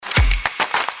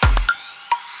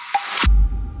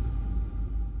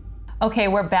Okay,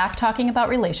 we're back talking about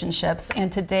relationships,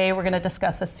 and today we're going to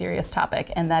discuss a serious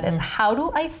topic, and that is how do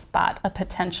I spot a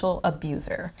potential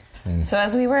abuser? So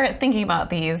as we were thinking about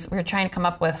these, we were trying to come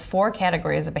up with 4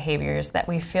 categories of behaviors that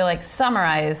we feel like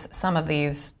summarize some of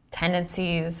these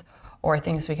tendencies or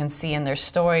things we can see in their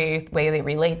story, the way they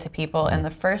relate to people. And the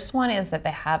first one is that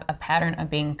they have a pattern of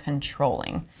being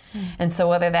controlling. And so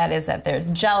whether that is that they're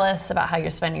jealous about how you're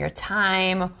spending your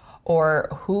time, or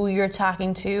who you're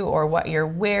talking to, or what you're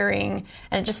wearing.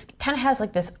 And it just kind of has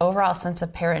like this overall sense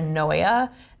of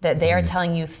paranoia that they are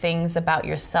telling you things about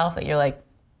yourself that you're like,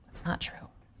 that's not true,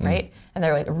 right? And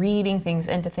they're like reading things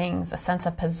into things, a sense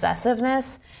of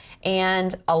possessiveness.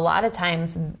 And a lot of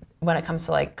times when it comes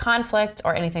to like conflict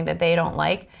or anything that they don't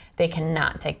like, they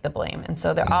cannot take the blame. And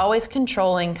so they're always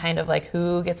controlling kind of like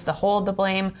who gets to hold the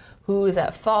blame, who's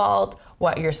at fault,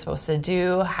 what you're supposed to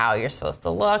do, how you're supposed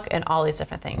to look, and all these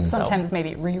different things. Sometimes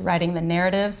maybe rewriting the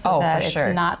narrative so that it's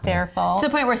not their fault. To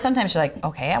the point where sometimes you're like,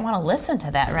 okay, I want to listen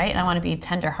to that, right? And I want to be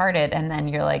tenderhearted. And then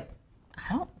you're like,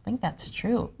 I don't think that's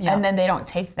true. Yeah. And then they don't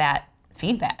take that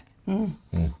feedback.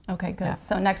 Okay, good.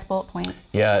 So next bullet point.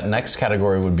 Yeah, next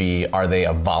category would be, are they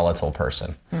a volatile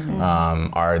person?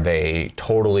 Are they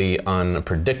totally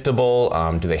unpredictable?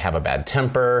 Do they have a bad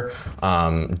temper?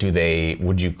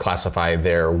 Would you classify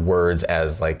their words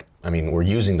as like, I mean, we're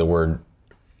using the word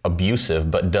abusive,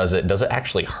 but does it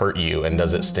actually hurt you, and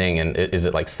does it sting, and is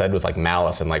it like said with like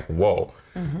malice and like, whoa,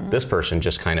 this person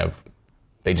just kind of,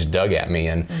 they just dug at me.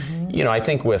 And, you know, I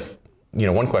think with, you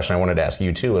know, one question I wanted to ask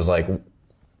you too is like,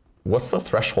 what's the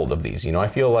threshold of these? You know, I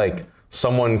feel like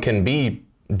someone can be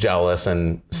jealous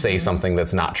and say something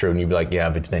that's not true, and you'd be like, yeah,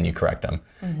 but then you correct them,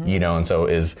 you know? And so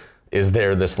is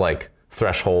there this like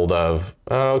threshold of,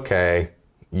 oh, okay,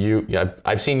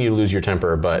 I've seen you lose your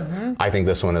temper, but I think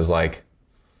this one is like,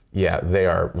 yeah, they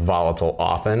are volatile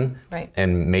often. Right.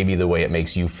 And maybe the way it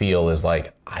makes you feel is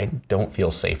like, I don't feel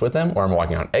safe with them, or I'm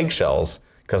walking on eggshells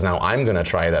because now I'm going to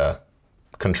try to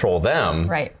control them.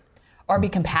 Right. Or be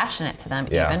compassionate to them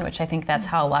even, which I think that's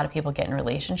how a lot of people get in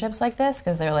relationships like this,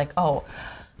 because they're like, oh,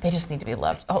 they just need to be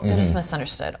loved. Oh, they're just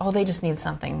misunderstood. Oh, they just need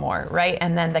something more, right?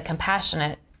 And then the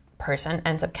compassionate person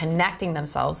ends up connecting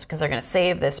themselves because they're going to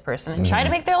save this person and try to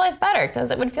make their life better,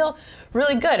 because it would feel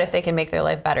really good if they can make their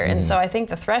life better. And so I think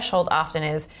the threshold often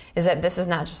is that this is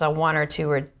not just a 1 or 2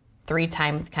 or 3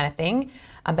 time kind of thing,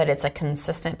 but it's a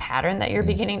consistent pattern that you're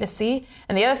beginning to see.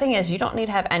 And the other thing is, you don't need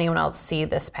to have anyone else see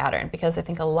this pattern, because I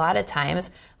think a lot of times,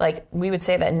 like we would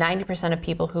say that 90% of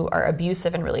people who are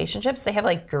abusive in relationships, they have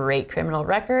like great criminal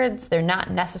records. They're not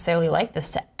necessarily like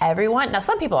this to everyone. Now,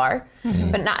 some people are,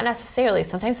 but not necessarily.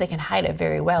 Sometimes they can hide it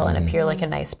very well and appear like a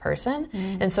nice person.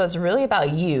 And so it's really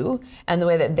about you and the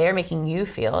way that they're making you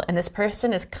feel. And this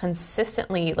person is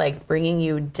consistently like bringing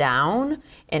you down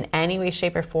in any way,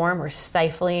 shape, or form, or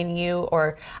stifling you,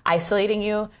 or isolating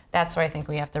you. That's where I think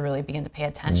we have to really begin to pay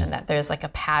attention, that there's like a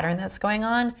pattern that's going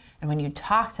on. And when you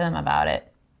talk to them about it,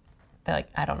 they're like,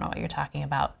 I don't know what you're talking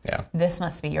about. Yeah. This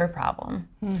must be your problem.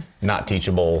 Not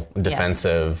teachable,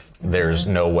 defensive, there's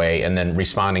no way. And then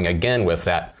responding again with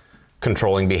that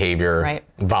controlling behavior,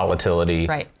 volatility,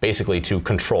 basically to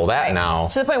control that now.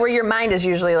 To the point where your mind is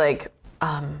usually like,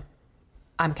 I'm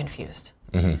confused.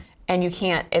 And you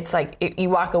can't, it's like you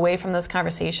walk away from those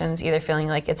conversations either feeling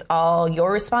like it's all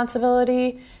your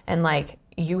responsibility and like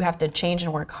you have to change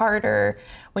and work harder.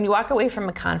 When you walk away from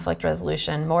a conflict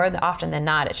resolution, more often than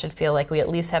not, it should feel like we at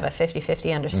least have a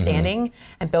 50-50 understanding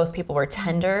and both people were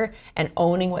tender and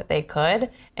owning what they could.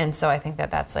 And so I think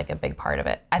that that's like a big part of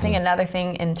it. I think another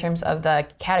thing in terms of the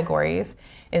categories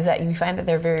is that you find that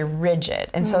they're very rigid.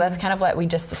 And so that's kind of what we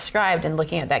just described in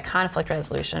looking at that conflict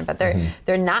resolution, but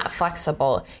they're not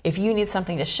flexible. If you need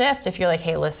something to shift, if you're like,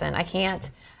 hey, listen, I can't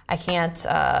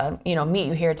meet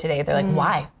you here today. They're like,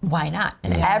 why? Why not?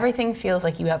 And everything feels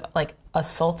like you have like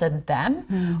assaulted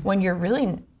them when you're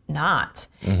really not.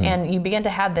 And you begin to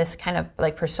have this kind of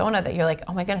like persona that you're like,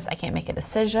 oh my goodness, I can't make a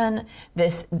decision.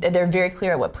 They're very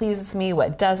clear at what pleases me,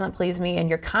 what doesn't please me, and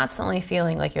you're constantly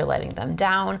feeling like you're letting them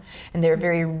down. And they're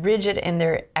very rigid in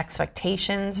their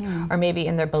expectations or maybe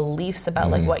in their beliefs about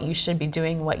like what you should be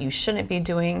doing, what you shouldn't be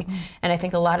doing. And I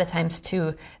think a lot of times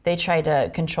too, they try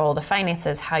to control the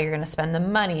finances, how you're going to spend the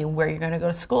money, where you're going to go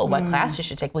to school, what class you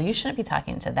should take. Well, you shouldn't be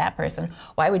talking to that person.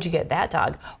 Why would you get that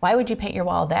dog? Why would you paint your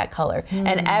wall that color?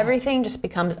 And everything just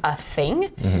becomes a thing,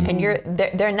 and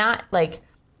they're not like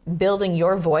building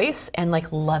your voice and like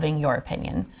loving your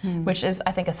opinion, which is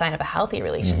I think a sign of a healthy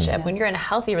relationship. When you're in a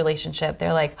healthy relationship,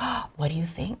 they're like, oh, what do you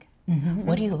think?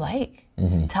 What do you like?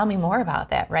 Tell me more about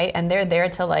that, right? And they're there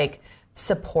to like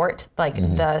support like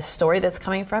the story that's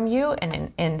coming from you,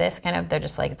 and in this kind of, they're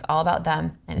just like, it's all about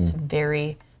them, and it's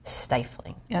very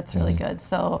stifling. That's really good.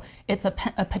 So it's a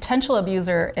potential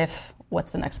abuser if,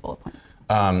 what's the next bullet point?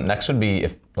 Next would be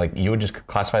if, like, you would just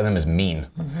classify them as mean.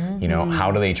 You know,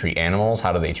 how do they treat animals?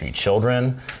 How do they treat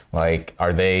children? Like,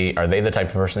 are they the type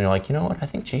of person you're like, you know what, I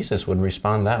think Jesus would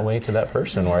respond that way to that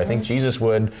person, or I think Jesus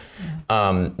would.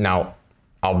 Now,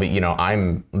 I'll be, you know,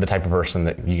 I'm the type of person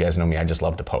that, you guys know me, I just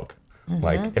love to poke.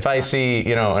 Like, if I see,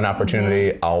 you know, an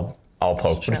opportunity, I'll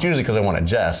poke, but it's usually because I want to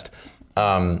jest.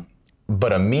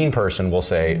 But a mean person will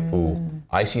say, ooh,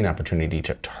 I see an opportunity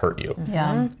to hurt you.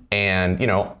 Yeah. And, you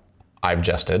know, I've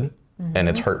jested and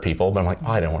it's hurt people, but I'm like,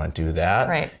 oh, I don't want to do that.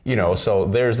 Right. You know, so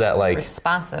there's that, like,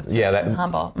 Responsive to that and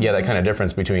humble. Yeah, that kind of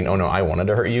difference between, oh no, I wanted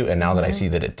to hurt you, and now that I see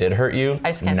that it did hurt you,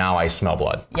 now I smell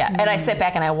blood. Yeah, and I sit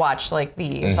back and I watch, like,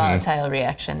 the volatile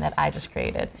reaction that I just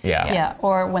created. Yeah,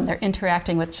 or when they're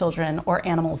interacting with children or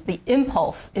animals, the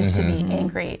impulse is to be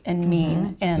angry and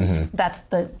mean, and that's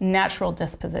the natural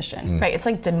disposition. Right, it's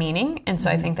like demeaning, and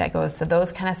so I think that goes to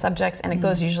those kind of subjects, and it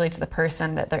goes usually to the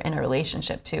person that they're in a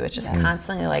relationship to. It's just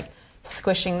constantly, like,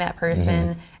 squishing that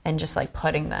person and just, like,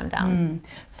 putting them down.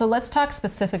 So let's talk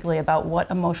specifically about what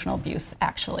emotional abuse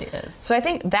actually is. So I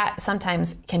think that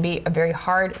sometimes can be a very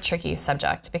hard, tricky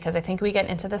subject, because I think we get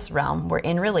into this realm, we're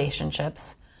in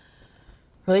relationships.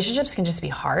 Relationships can just be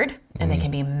hard, and they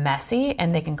can be messy,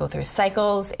 and they can go through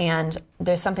cycles, and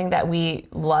there's something that we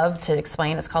love to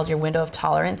explain. It's called your window of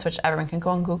tolerance, which everyone can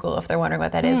go and Google if they're wondering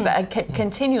what that is. But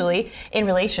continually in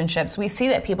relationships, we see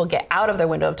that people get out of their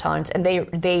window of tolerance, and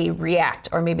they react,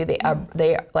 or maybe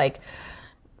they like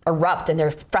erupt, and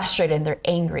they're frustrated and they're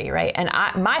angry, right? And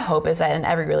my hope is that in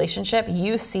every relationship,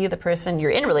 you see the person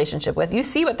you're in relationship with, you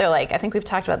see what they're like. I think we've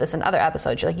talked about this in other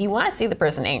episodes. You're like, you want to see the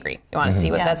person angry. You want to see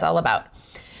what that's all about.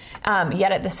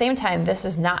 Yet at the same time, this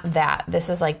is not that. This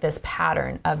is like this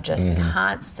pattern of just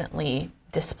constantly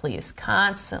displeased,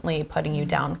 constantly putting you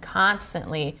down,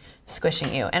 constantly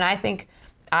squishing you. And I think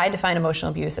I define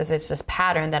emotional abuse as it's this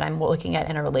pattern that I'm looking at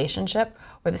in a relationship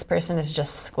where this person is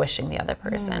just squishing the other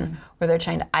person, where they're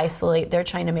trying to isolate, they're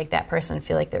trying to make that person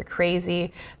feel like they're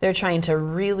crazy, they're trying to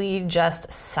really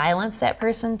just silence that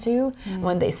person too.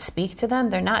 When they speak to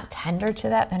them, they're not tender to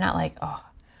that. They're not like, oh,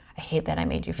 I hate that I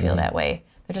made you feel that way.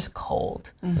 They're just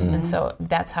cold. And so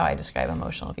that's how I describe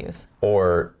emotional abuse.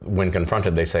 Or when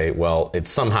confronted, they say, well,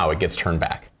 it gets turned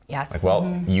back. Yes. Like,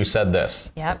 well, you said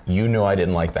this. Yep. You knew I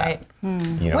didn't like that. Right.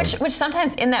 You know? Which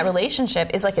sometimes in that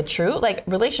relationship is like like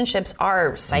relationships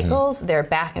are cycles, they're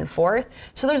back and forth.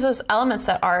 So there's those elements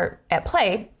that are at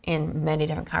play in many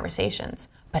different conversations,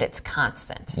 but it's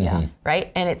constant.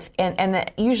 Right? And it's and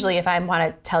usually if I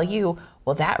want to tell you,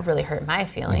 well, that really hurt my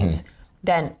feelings,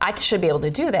 then I should be able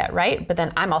to do that, right? But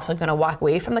then I'm also going to walk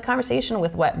away from the conversation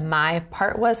with what my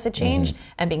part was to change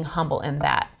and being humble in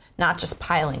that, not just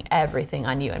piling everything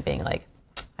on you and being like,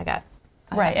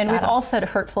 we've all said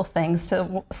hurtful things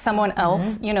to someone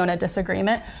else, you know, in a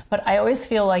disagreement, but I always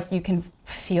feel like you can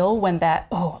feel when that,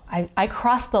 I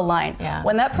crossed the line. Yeah.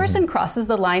 When that person crosses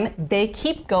the line, they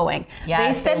keep going.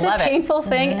 Yes, they said the painful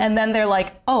thing, and then they're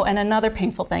like, oh, and another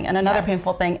painful thing, and another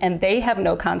painful thing, and they have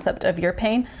no concept of your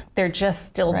pain. They're just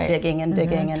still digging and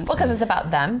digging. And well, because it's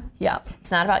about them. Yeah.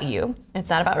 It's not about you. It's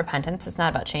not about repentance. It's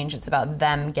not about change. It's about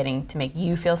them getting to make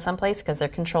you feel someplace because they're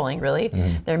controlling, really.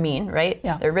 They're mean, right?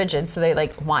 Yeah. They're rigid, so they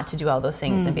like want to do all those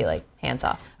things and be like, hands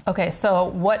off. Okay, so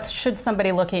what should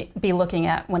somebody be looking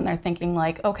at when they're thinking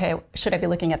like, okay, should I be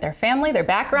looking at their family, their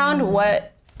background?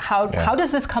 How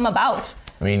does this come about?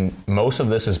 I mean, most of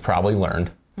this is probably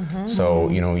learned. So,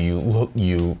 you know,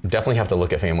 you definitely have to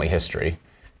look at family history.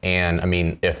 And I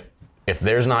mean, if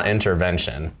there's not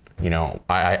intervention, you know,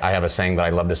 I have a saying that I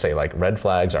love to say, like, red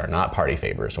flags are not party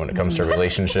favors when it comes to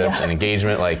relationships and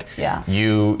engagement. Like,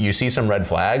 you see some red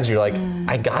flags, you're like,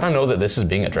 I gotta know that this is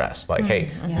being addressed. Like, hey,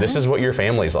 this is what your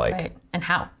family's like. Right. And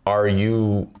how? Are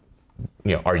you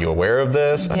aware of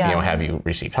this? You know, have you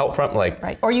received help from, like?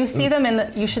 Right. Or you see them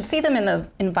you should see them in the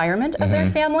environment of their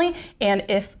family, and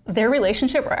if their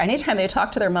relationship, or anytime they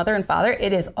talk to their mother and father,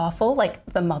 it is awful, like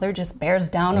the mother just bears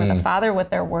down on the father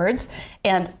with their words,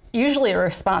 and usually a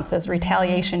response is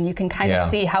retaliation. You can kind of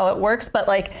see how it works, but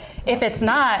like if it's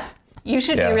not, you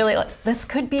should be really like, this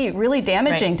could be really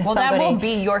damaging to somebody. Well, that will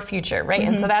be your future, right?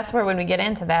 And so that's where when we get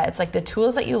into that, it's like the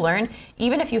tools that you learn,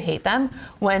 even if you hate them,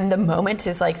 when the moment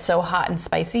is like so hot and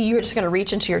spicy, you're just going to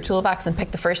reach into your toolbox and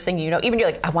pick the first thing you know. Even you're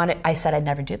like, I said I'd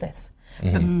never do this,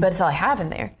 but it's all I have in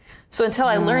there. So until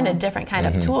I learn a different kind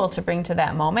of tool to bring to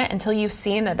that moment, until you've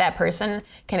seen that person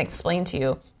can explain to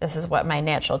you, this is what my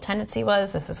natural tendency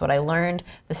was, this is what I learned,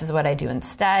 this is what I do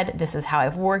instead, this is how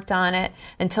I've worked on it,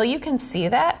 until you can see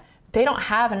that, they don't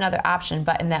have another option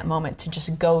but in that moment to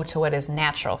just go to what is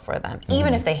natural for them,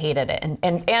 even if they hated it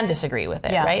and disagree with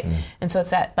it, right? And so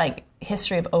it's that like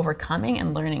history of overcoming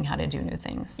and learning how to do new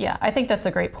things. Yeah, I think that's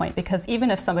a great point, because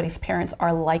even if somebody's parents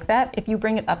are like that, if you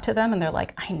bring it up to them and they're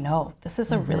like, I know, this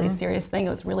is a really serious thing, it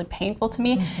was really painful to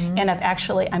me, and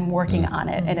I'm working on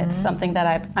it, and it's something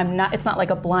that I'm not, it's not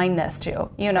like a blindness to,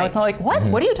 you know, it's not like,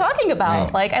 what are you talking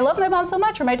about? Like, I love my mom so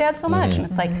much or my dad so much, and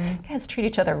it's like, you guys treat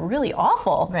each other really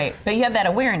awful. Right, but you have that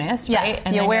awareness, right? Yes, And the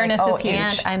then you're awareness like, is huge.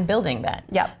 And I'm building that.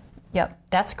 Yep.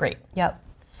 That's great. Yep.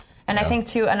 And I think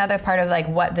too, another part of like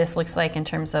what this looks like in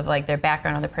terms of like their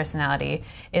background or their personality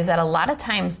is that a lot of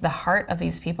times the heart of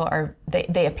these people are,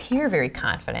 they appear very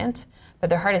confident, but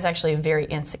their heart is actually very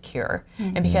insecure.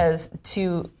 And because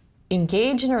to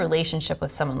engage in a relationship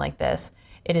with someone like this,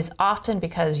 it is often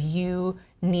because you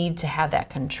need to have that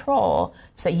control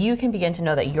so that you can begin to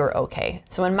know that you're okay.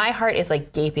 So when my heart is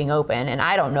like gaping open and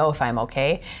I don't know if I'm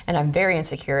okay and I'm very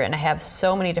insecure and I have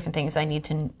so many different things I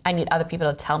need other people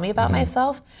to tell me about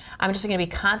myself, I'm just going to be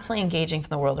constantly engaging from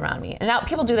the world around me. And now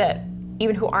people do that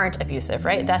even who aren't abusive,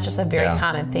 right? That's just a very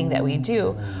common thing that we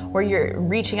do, where you're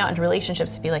reaching out into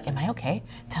relationships to be like, am I okay?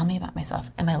 Tell me about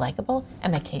myself. Am I likable?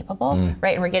 Am I capable?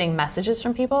 Right? And we're getting messages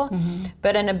from people.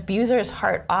 But an abuser's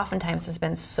heart oftentimes has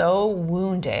been so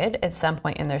wounded at some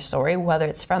point in their story, whether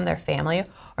it's from their family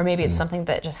or maybe it's something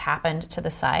that just happened to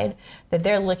the side, that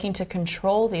they're looking to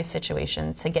control these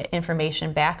situations to get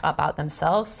information back about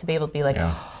themselves to be able to be like,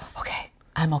 okay,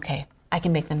 I'm okay. I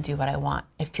can make them do what I want.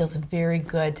 It feels very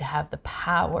good to have the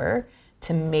power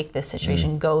to make this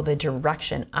situation go the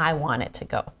direction I want it to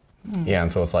go. Yeah, and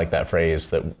so it's like that phrase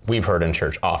that we've heard in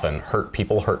church often, hurt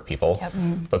people,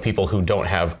 but people who don't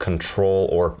have control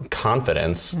or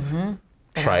confidence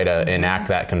try to enact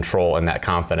that control and that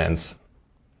confidence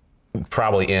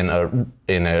probably in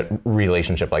a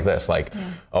relationship like this. Like,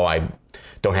 oh, I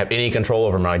don't have any control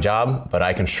over my job, but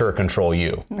I can sure control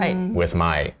you with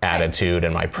my attitude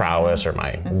and my prowess or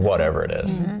my whatever it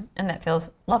is. And that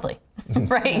feels lovely,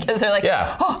 right? Because they're like,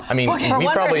 I mean, okay, we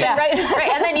probably... right?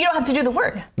 And then you don't have to do the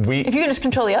work. If you can just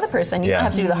control the other person, you don't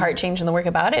have to do the heart change and the work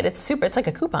about it. It's super. It's like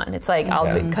a coupon. It's like,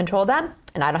 I'll control them,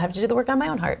 and I don't have to do the work on my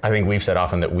own heart. I think we've said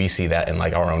often that we see that in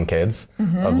like our own kids,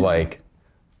 of like,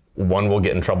 one will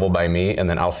get in trouble by me, and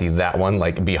then I'll see that one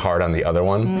like be hard on the other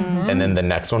one, and then the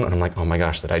next one, and I'm like, oh my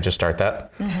gosh, did I just start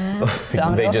that?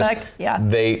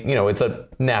 They, you know, it's a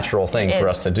natural thing for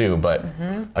us to do, but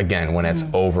again, when it's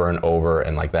over and over,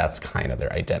 and like that's kind of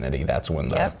their identity, that's when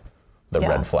the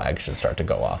red flag should start to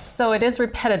go off. So it is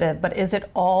repetitive, but is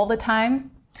it all the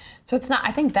time? So it's not,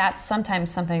 I think that's sometimes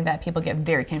something that people get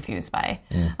very confused by.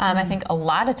 I think a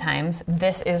lot of times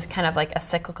this is kind of like a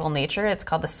cyclical nature. It's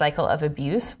called the cycle of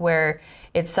abuse, where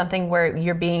it's something where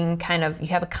you're being kind of, you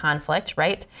have a conflict,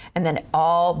 right? And then it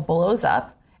all blows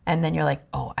up. And then you're like,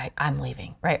 oh, I'm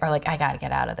leaving, right? Or like, I got to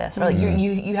get out of this. Or like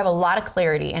you have a lot of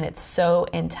clarity and it's so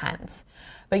intense.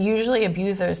 But usually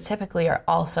abusers typically are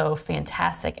also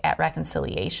fantastic at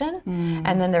reconciliation,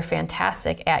 and then they're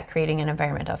fantastic at creating an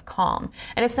environment of calm.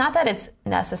 And it's not that it's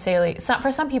necessarily, it's not, for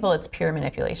some people it's pure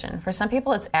manipulation. For some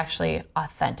people it's actually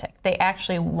authentic. They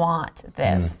actually want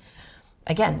this.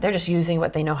 Again, they're just using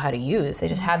what they know how to use. They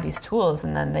just have these tools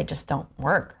and then they just don't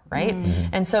work, right?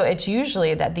 And so it's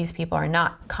usually that these people are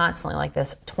not constantly like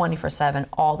this 24/7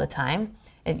 all the time.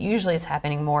 It usually is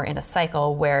happening more in a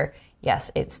cycle where,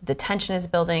 yes, it's the tension is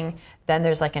building, then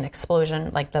there's like an explosion,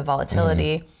 like the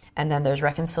volatility, and then there's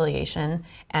reconciliation,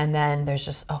 and then there's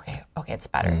just, okay, it's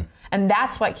better. And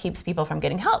that's what keeps people from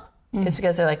getting help. It's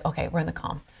because they're like, okay, we're in the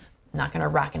calm. I'm not gonna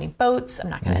rock any boats.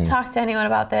 I'm not gonna talk to anyone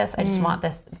about this. I just want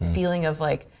this feeling of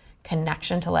like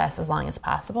connection to last as long as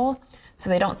possible.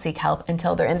 So they don't seek help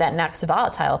until they're in that next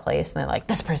volatile place, and they're like,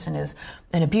 this person is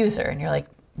an abuser. And you're like,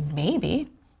 maybe.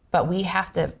 But we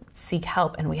have to seek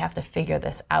help, and we have to figure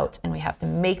this out, and we have to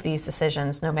make these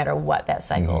decisions no matter what that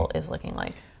cycle is looking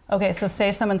like. Okay, so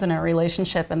say someone's in a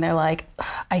relationship and they're like,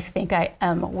 I think I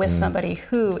am with somebody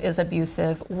who is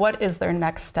abusive. What is their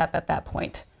next step at that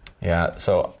point? Yeah,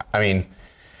 so, I mean,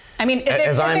 if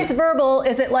it's verbal,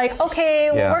 is it like,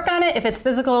 okay, we'll work on it? If it's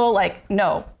physical, like,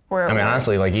 no.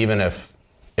 Honestly, like, even if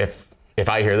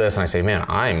I hear this and I say, man,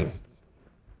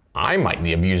 I might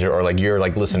be the abuser, or like you're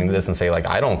like listening to this and say like,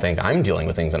 I don't think I'm dealing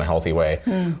with things in a healthy way.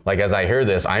 Like as I hear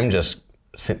this, I'm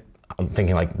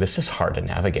thinking like, this is hard to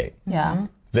navigate. Yeah.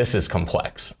 This is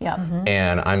complex. Yeah.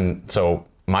 And so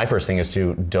my first thing is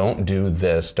to don't do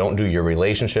this. Don't do your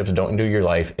relationships. Don't do your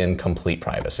life in complete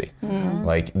privacy.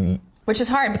 Like, Which is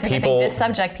hard because I People- think this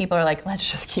subject, people are like, let's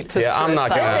just keep this Yeah, to I'm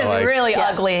not ourselves. gonna, This is like- really Yeah.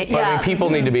 ugly. But I mean, people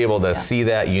need to be able to Yeah. see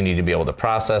that. You need to be able to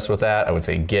process with that. I would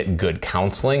say get good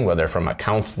counseling, whether from a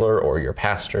counselor or your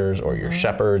pastors or your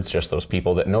shepherds, just those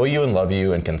people that know you and love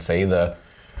you and can say the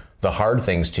hard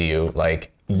things to you.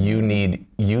 Like, you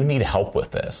need help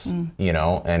with this, you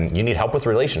know, and you need help with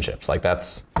relationships. Like,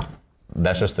 that's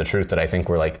just the truth that I think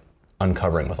we're like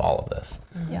uncovering with all of this.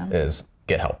 Yeah. Is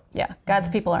get help. Yeah, God's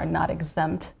people are not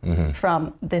exempt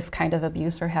from this kind of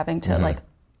abuse or having to like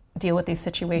deal with these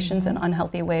situations in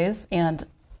unhealthy ways. And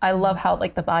I love how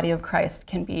like the body of Christ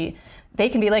can be, they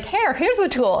can be like, here's the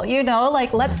tool, you know,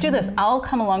 like, let's do this. I'll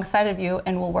come alongside of you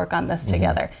and we'll work on this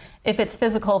together. If it's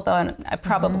physical, then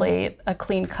probably a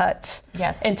clean cut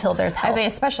until there's help. I mean,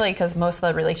 especially because most of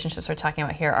the relationships we're talking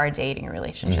about here are dating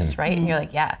relationships, right? And you're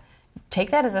like, yeah, take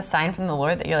that as a sign from the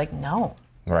Lord that you're like, no,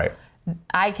 Right.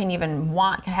 I can even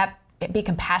be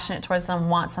compassionate towards them,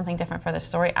 want something different for their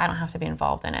story. I don't have to be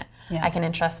involved in it. Yeah. I can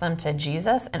entrust them to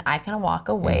Jesus, and I can walk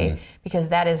away because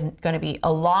that is going to be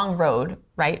a long road,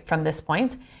 right, from this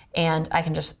point. And I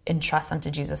can just entrust them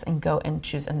to Jesus and go and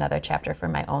choose another chapter for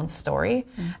my own story.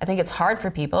 I think it's hard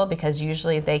for people because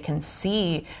usually they can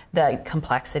see the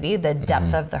complexity, the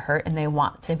depth of the hurt, and they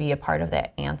want to be a part of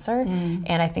that answer.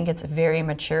 And I think it's very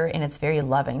mature and it's very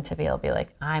loving to be able to be like,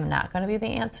 I'm not going to be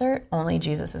the answer. Only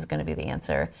Jesus is going to be the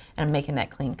answer. And I'm making that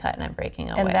clean cut and I'm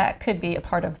breaking away. And that could be a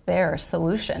part of their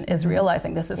solution, is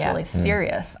realizing this is really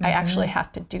serious. I actually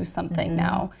have to do something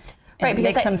now. Right, and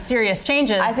because make some serious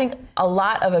changes. I think a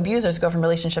lot of abusers go from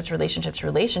relationship to relationship to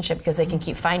relationship because they can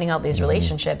keep finding out these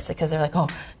relationships because they're like, oh,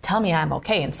 tell me I'm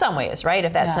okay in some ways, right?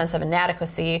 If that sense of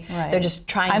inadequacy, they're just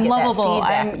trying to I'm get lovable.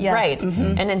 that feedback. Yes. Right.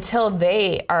 And until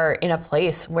they are in a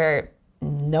place where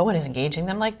no one is engaging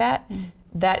them like that,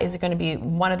 that is going to be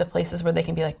one of the places where they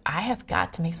can be like, I have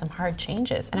got to make some hard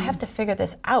changes and I have to figure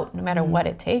this out no matter what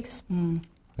it takes. And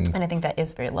I think that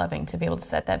is very loving to be able to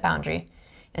set that boundary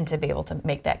and to be able to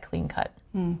make that clean cut.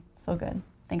 So good.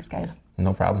 Thanks, guys.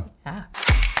 No problem. Yeah.